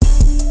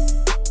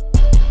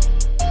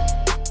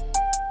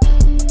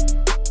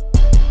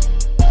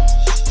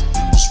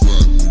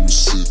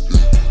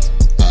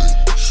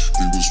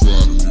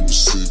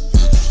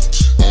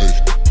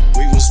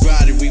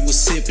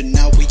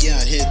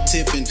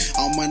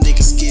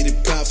niggas getting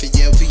profit,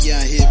 yeah, we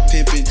out here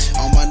pimping.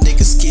 All my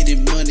niggas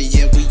getting money,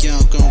 yeah, we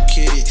all gon'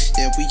 get it.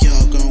 Yeah, we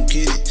all gon'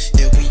 get it.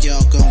 Yeah, we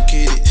all gon'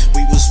 get it.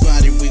 We was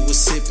riding, we was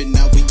sipping,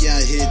 now we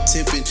out here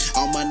tipping.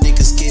 All my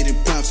niggas getting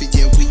profit,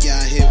 yeah, we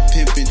out here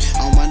pimping.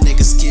 All my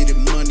niggas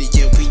getting money,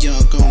 yeah, we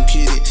all gon'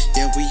 get it.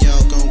 Yeah, we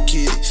all gon'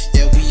 get it.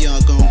 Yeah, we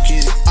all gon'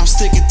 get it. I'm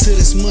sticking to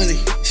this money.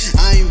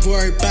 I ain't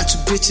worried about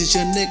your bitches.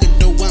 Your nigga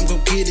know I'm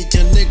gon' get it.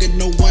 Your nigga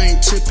know I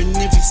ain't tripping.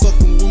 If you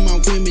fucking with my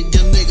women,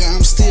 your nigga,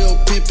 I'm still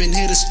pimping.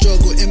 Hear the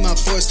struggle in my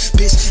voice,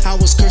 bitch. I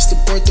was cursed to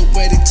birth the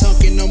way they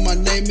talking on my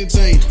name in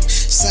vain.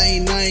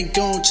 Saying I ain't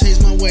gon'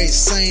 change my ways.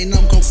 Saying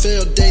I'm gon'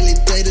 fail daily,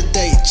 day to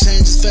day.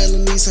 Changes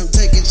felonies, I'm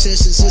taking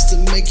chances just to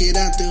make it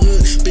out the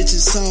hood. Bitch,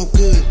 it's all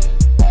good.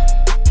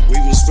 We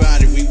was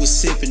riding, we was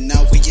sipping,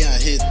 now we out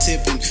here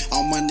tipping.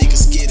 All my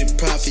niggas getting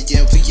profit,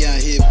 yeah, we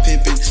out here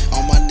pimping.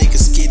 All my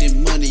niggas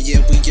getting money,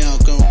 yeah, we all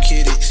gon'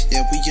 get it.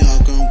 Yeah, we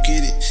all gon'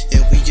 get it.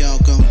 Yeah, we all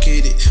gon'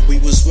 get it. We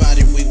was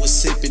riding, we was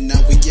sipping,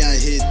 now we out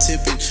here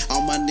tipping.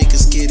 All my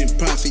niggas getting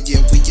profit,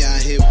 yeah, we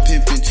out here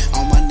pimping.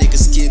 All my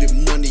niggas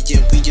getting money,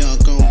 yeah, we all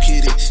gon'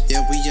 get it.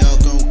 Yeah, we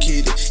all gon'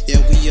 get it. Yeah,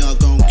 we all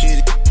gon'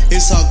 get it.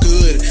 It's all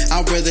good,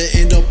 I'd rather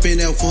end up in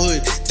that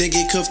wood than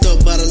get cuffed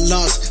up by the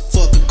loss.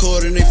 Fuck a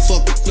court and they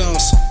fuck a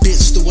loss.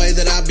 Bitch, the way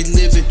that I be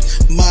living,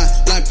 my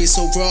life be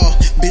so raw.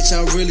 Bitch,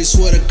 I really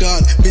swear to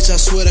God, bitch, I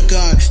swear to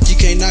God, you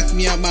can't knock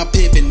me out my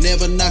pimpin',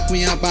 never knock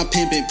me out my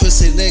pimpin'.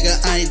 Pussy nigga,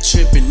 I ain't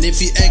trippin'.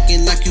 If you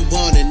acting like you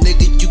want it,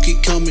 nigga, you can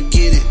come and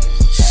get it.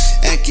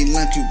 Acting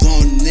like you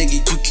want it, nigga,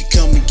 you can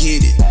come and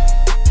get it.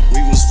 We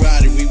was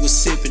riding, we was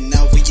sipping,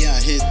 now we out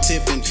here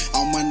tipping.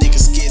 All my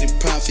niggas getting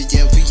profit,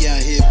 yeah, we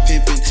out here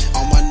pimping.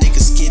 All my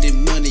niggas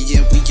getting money,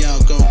 yeah, we all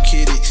gon'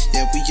 get it.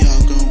 Yeah, we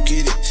all gon'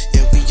 get it.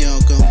 Yeah, we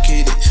all gon'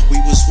 get it. We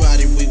was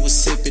riding, we was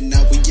sipping,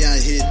 now we out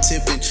here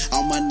tipping.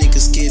 All my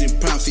niggas getting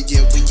profit,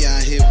 yeah, we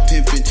out here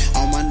pimping.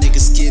 All my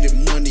niggas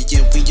getting money,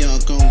 yeah, we all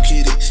gon'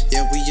 get it.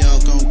 Yeah, we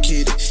all gon'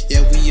 get it.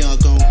 Yeah, we all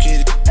gon'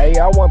 get it. Hey,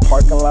 I wasn't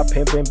parking lot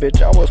pimping,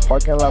 bitch, I was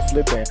parking lot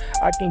flipping.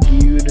 I can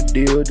give you the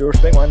deal, to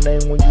respect my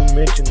name when you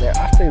mention that.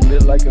 I stay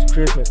lit like it's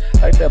Christmas,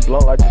 like that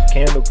blunt like a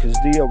candle, cause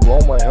the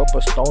aroma help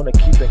a stone to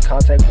keep in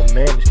contact with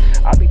manage.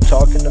 I be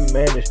talking to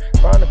manage,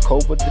 trying to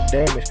cope with the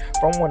damage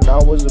from when I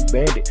was a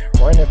bandit,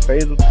 running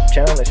phase with the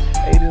challenge.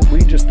 Hey, this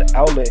weed just the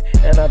outlet,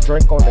 and I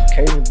drink on the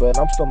occasion, but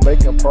I'm still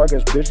making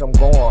progress, bitch, I'm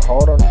going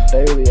hard on the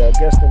daily. I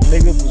guess the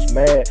niggas was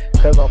mad,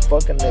 cause I'm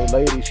fucking they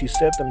lady. She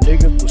said them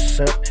niggas was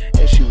simp,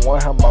 and she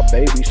want have my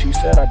baby. She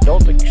said I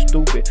don't think you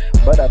stupid,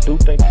 but I do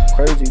think you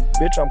crazy.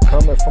 Bitch, I'm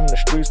coming from the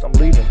streets, I'm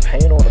leaving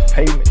pain on the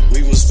pavement.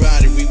 We was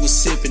riding, we was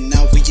sipping,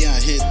 now we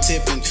out here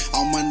tipping.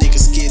 All my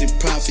niggas getting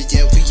profit,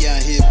 yeah, we out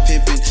here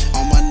pimping.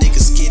 All my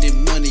niggas getting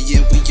money,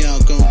 yeah, we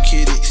all gon'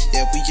 get it.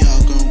 Yeah, we all